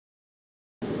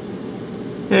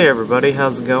Hey everybody,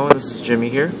 how's it going? This is Jimmy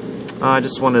here. I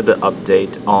just wanted to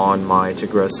update on my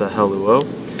Tigrosa helluo.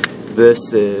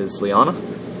 This is Liana,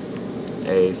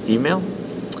 a female.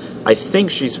 I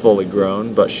think she's fully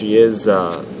grown, but she is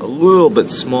a little bit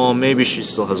small. Maybe she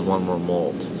still has one more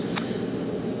molt.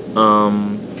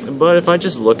 But if I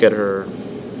just look at her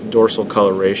dorsal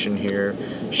coloration here,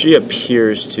 she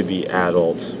appears to be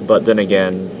adult, but then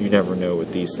again, you never know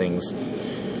with these things.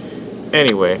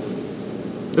 Anyway,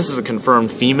 this is a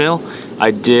confirmed female.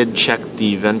 I did check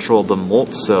the ventral, the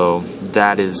molt, so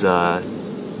that is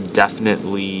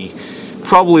definitely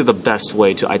probably the best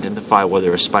way to identify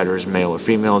whether a spider is male or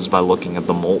female is by looking at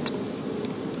the molt.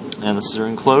 And this is her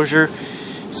enclosure,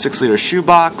 6-liter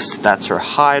shoebox. That's her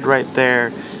hide right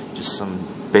there. Just some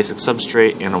basic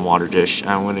substrate and a water dish.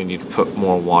 I'm going to need to put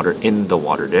more water in the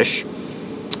water dish.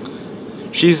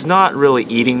 She's not really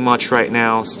eating much right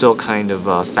now, still kind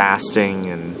of fasting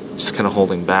and just kind of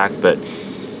holding back, but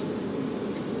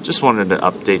just wanted to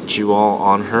update you all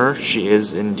on her. She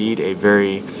is indeed a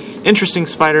very interesting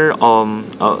spider,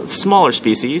 a smaller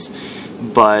species,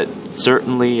 but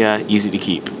certainly easy to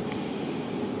keep.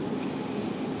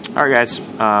 Alright guys,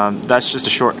 that's just a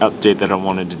short update that I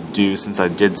wanted to do since I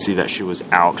did see that she was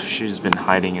out. She's been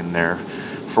hiding in there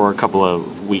for a couple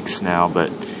of weeks now,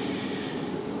 but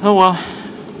oh well.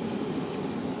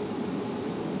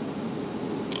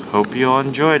 Hope you all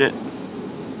enjoyed it.